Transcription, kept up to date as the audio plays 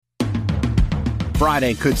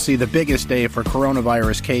Friday could see the biggest day for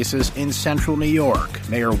coronavirus cases in central New York.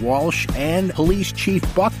 Mayor Walsh and Police Chief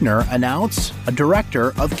Buckner announce a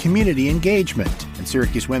director of community engagement. And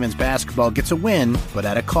Syracuse women's basketball gets a win, but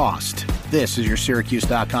at a cost. This is your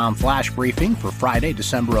Syracuse.com flash briefing for Friday,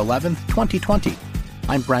 December 11th, 2020.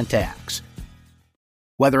 I'm Brent Axe.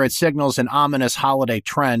 Whether it signals an ominous holiday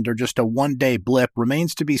trend or just a one-day blip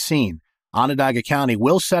remains to be seen. Onondaga County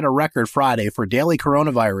will set a record Friday for daily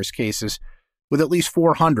coronavirus cases, with at least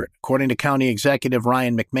 400, according to County Executive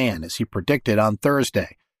Ryan McMahon, as he predicted on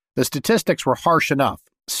Thursday. The statistics were harsh enough.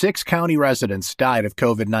 6 county residents died of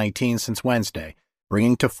COVID-19 since Wednesday,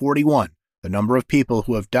 bringing to 41 the number of people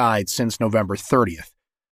who have died since November 30th.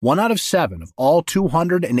 1 out of 7 of all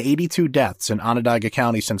 282 deaths in Onondaga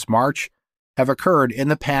County since March have occurred in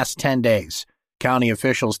the past 10 days. County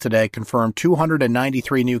officials today confirmed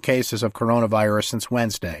 293 new cases of coronavirus since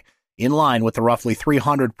Wednesday, in line with the roughly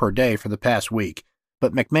 300 per day for the past week.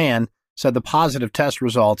 But McMahon said the positive test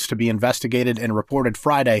results to be investigated and reported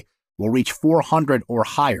Friday will reach 400 or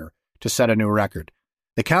higher to set a new record.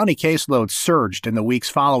 The county caseload surged in the weeks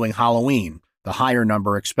following Halloween. The higher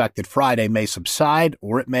number expected Friday may subside,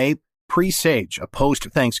 or it may presage a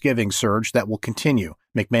post-Thanksgiving surge that will continue,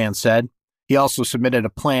 McMahon said. He also submitted a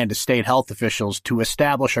plan to state health officials to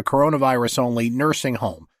establish a coronavirus-only nursing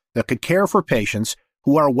home that could care for patients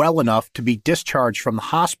who are well enough to be discharged from the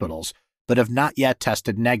hospitals but have not yet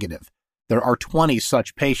tested negative. There are 20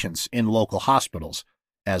 such patients in local hospitals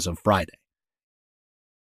as of Friday.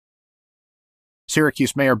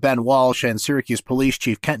 Syracuse Mayor Ben Walsh and Syracuse Police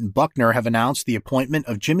Chief Kenton Buckner have announced the appointment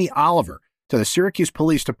of Jimmy Oliver to the Syracuse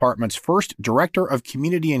Police Department's first Director of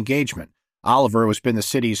Community Engagement. Oliver has been the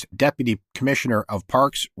city's Deputy Commissioner of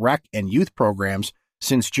Parks, Rec, and Youth Programs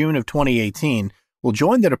since June of 2018, will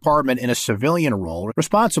join the department in a civilian role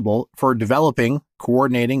responsible for developing,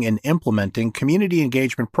 coordinating, and implementing community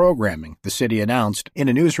engagement programming, the city announced in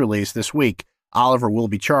a news release this week. Oliver will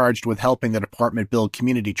be charged with helping the department build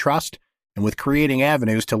community trust and with creating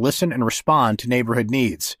avenues to listen and respond to neighborhood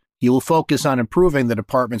needs. He will focus on improving the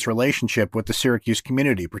department's relationship with the Syracuse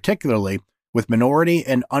community, particularly with minority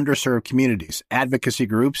and underserved communities, advocacy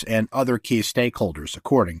groups, and other key stakeholders,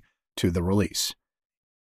 according to the release.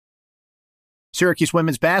 Syracuse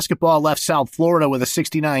women's basketball left South Florida with a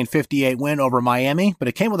 69-58 win over Miami, but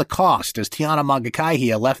it came with a cost as Tiana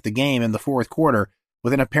Mangakaihia left the game in the fourth quarter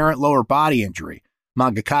with an apparent lower body injury.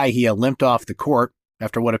 Mangakaihia limped off the court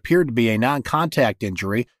after what appeared to be a non-contact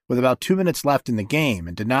injury with about 2 minutes left in the game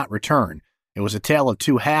and did not return. It was a tale of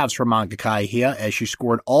two halves for Mangakaihia as she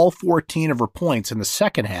scored all 14 of her points in the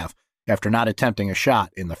second half after not attempting a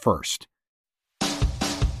shot in the first.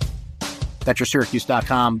 That's your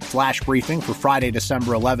Syracuse.com flash briefing for Friday,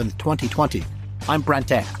 December 11th, 2020. I'm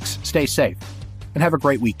Brent Axe. Stay safe and have a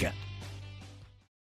great weekend.